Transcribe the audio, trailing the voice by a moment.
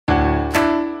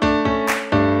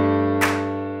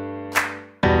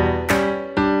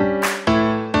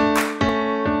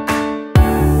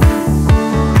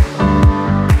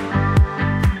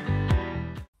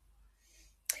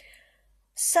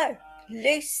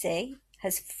Lucy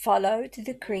has followed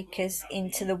the Creakers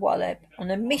into the Wallop on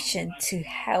a mission to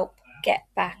help get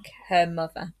back her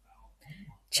mother.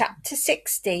 Chapter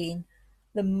 16: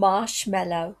 The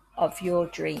Marshmallow of Your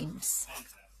Dreams.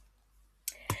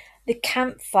 The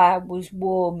campfire was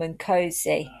warm and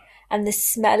cosy, and the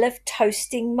smell of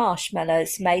toasting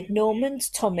marshmallows made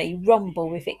Norman's tummy rumble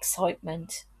with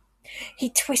excitement. He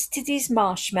twisted his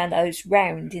marshmallows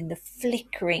round in the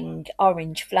flickering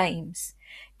orange flames,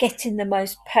 getting the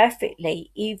most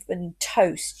perfectly even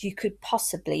toast you could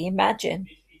possibly imagine.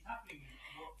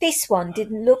 This one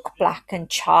didn't look black and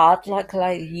charred like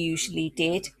they usually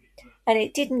did, and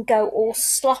it didn't go all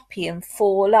sloppy and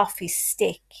fall off his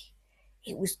stick.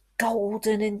 It was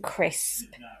golden and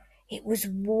crisp. It was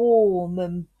warm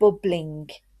and bubbling.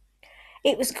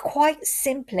 It was quite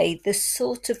simply the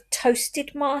sort of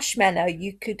toasted marshmallow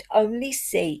you could only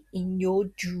see in your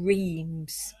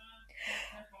dreams,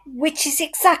 which is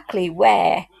exactly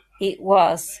where it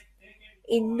was,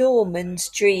 in Norman's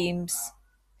dreams.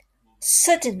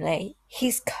 Suddenly,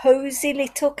 his cosy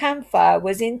little campfire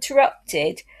was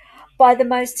interrupted by the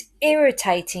most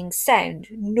irritating sound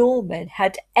Norman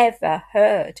had ever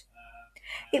heard.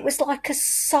 It was like a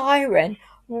siren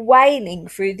wailing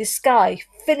through the sky,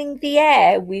 filling the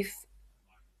air with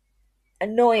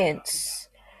annoyance.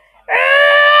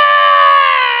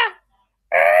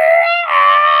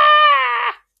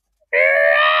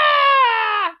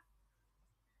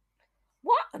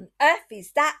 What on earth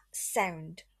is that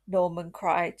sound? Norman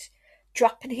cried,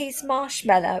 dropping his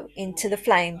marshmallow into the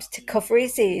flames to cover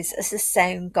his ears as the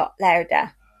sound got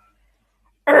louder.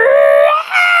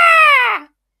 Norman!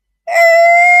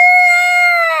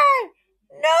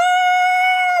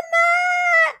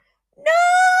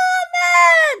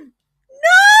 Norman!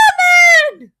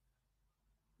 Norman!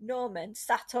 Norman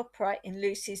sat upright in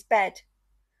Lucy's bed.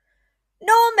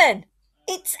 Norman!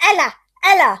 It's Ella!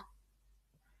 Ella!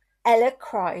 Ella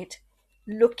cried,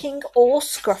 looking all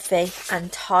scruffy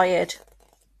and tired.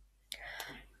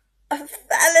 I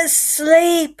fell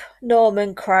asleep,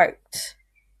 Norman croaked.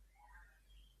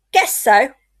 Guess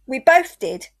so. We both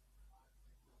did.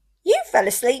 You fell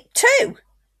asleep too.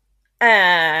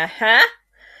 Uh-huh.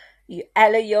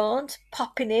 Ella yawned,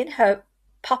 popping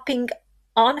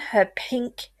on her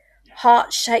pink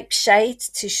heart-shaped shades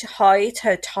to hide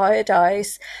her tired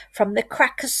eyes from the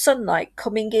crack of sunlight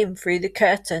coming in through the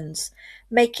curtains,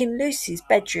 making Lucy's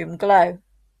bedroom glow.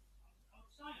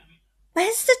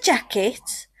 Where's the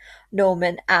jacket?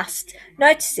 Norman asked,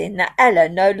 noticing that Ella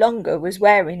no longer was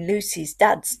wearing Lucy's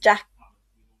dad's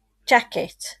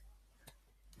jacket.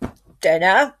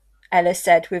 Dunno, Ella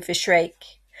said with a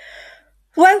shriek.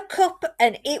 Woke up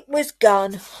and it was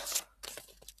gone.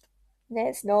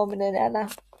 There's Norman and Ella.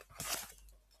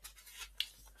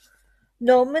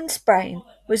 Norman's brain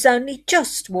was only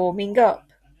just warming up.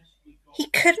 He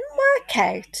couldn't work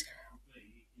out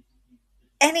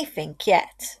anything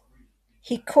yet.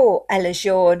 He caught Ella's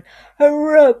yawn and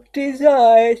rubbed his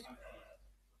eyes.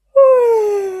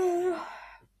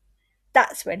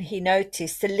 That's when he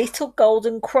noticed the little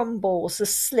golden crumbles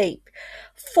asleep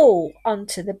fall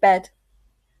onto the bed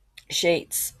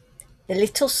sheets, the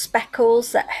little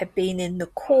speckles that had been in the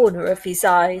corner of his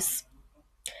eyes.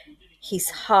 His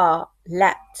heart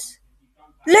leapt.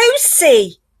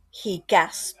 Lucy! He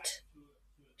gasped.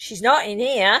 She's not in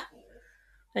here,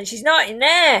 and she's not in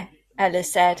there, Ella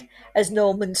said, as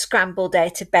Norman scrambled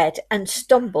out of bed and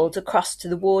stumbled across to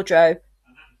the wardrobe.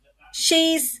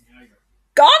 She's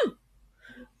gone,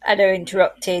 Ella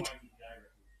interrupted.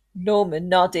 Norman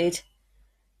nodded.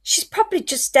 She's probably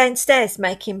just downstairs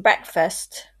making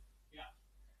breakfast.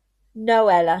 No,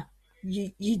 Ella,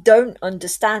 you don't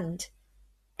understand.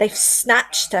 They've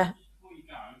snatched her.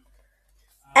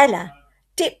 Ella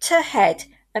dipped her head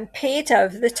and peered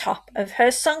over the top of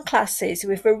her sunglasses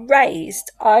with a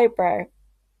raised eyebrow.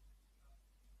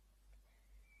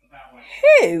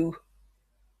 Who?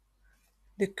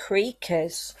 The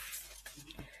Creakers.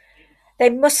 They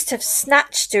must have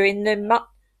snatched her in the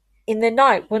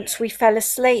night once we fell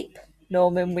asleep,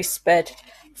 Norman whispered,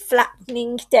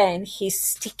 flattening down his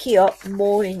sticky-up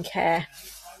morning hair.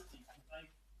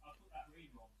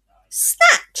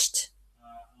 Snatched?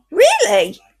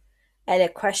 Really? Ella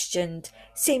questioned,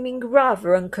 seeming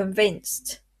rather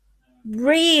unconvinced.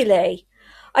 Really?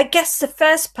 I guess the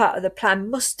first part of the plan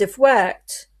must have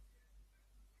worked.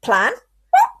 Plan?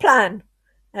 What plan?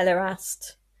 Ella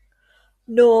asked.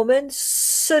 Norman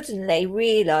suddenly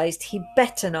realised he'd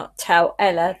better not tell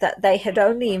Ella that they had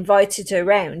only invited her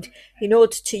round in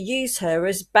order to use her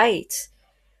as bait,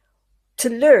 to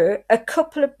lure a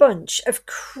bunch of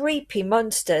creepy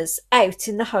monsters out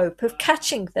in the hope of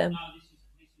catching them.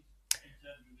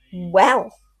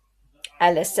 Well,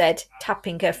 Ella said,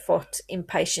 tapping her foot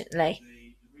impatiently.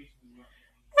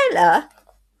 Ella,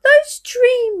 those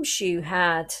dreams you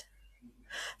had,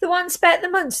 the ones about the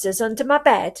monsters under my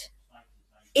bed?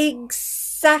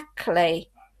 Exactly.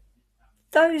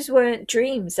 Those weren't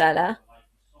dreams, Ella.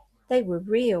 They were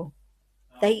real.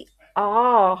 They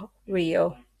are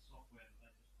real.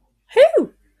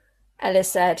 Who? Ella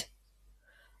said.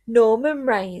 Norman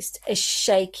raised a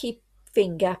shaky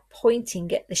finger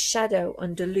pointing at the shadow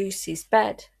under Lucy's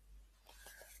bed.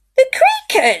 The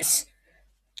creakers!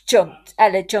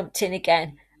 Ella jumped in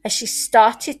again as she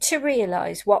started to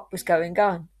realise what was going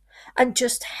on and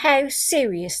just how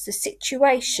serious the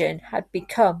situation had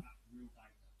become.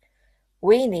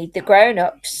 We need the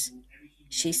grown-ups,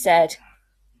 she said.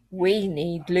 We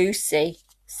need Lucy,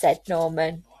 said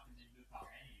Norman.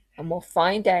 And we'll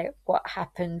find out what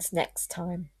happens next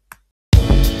time.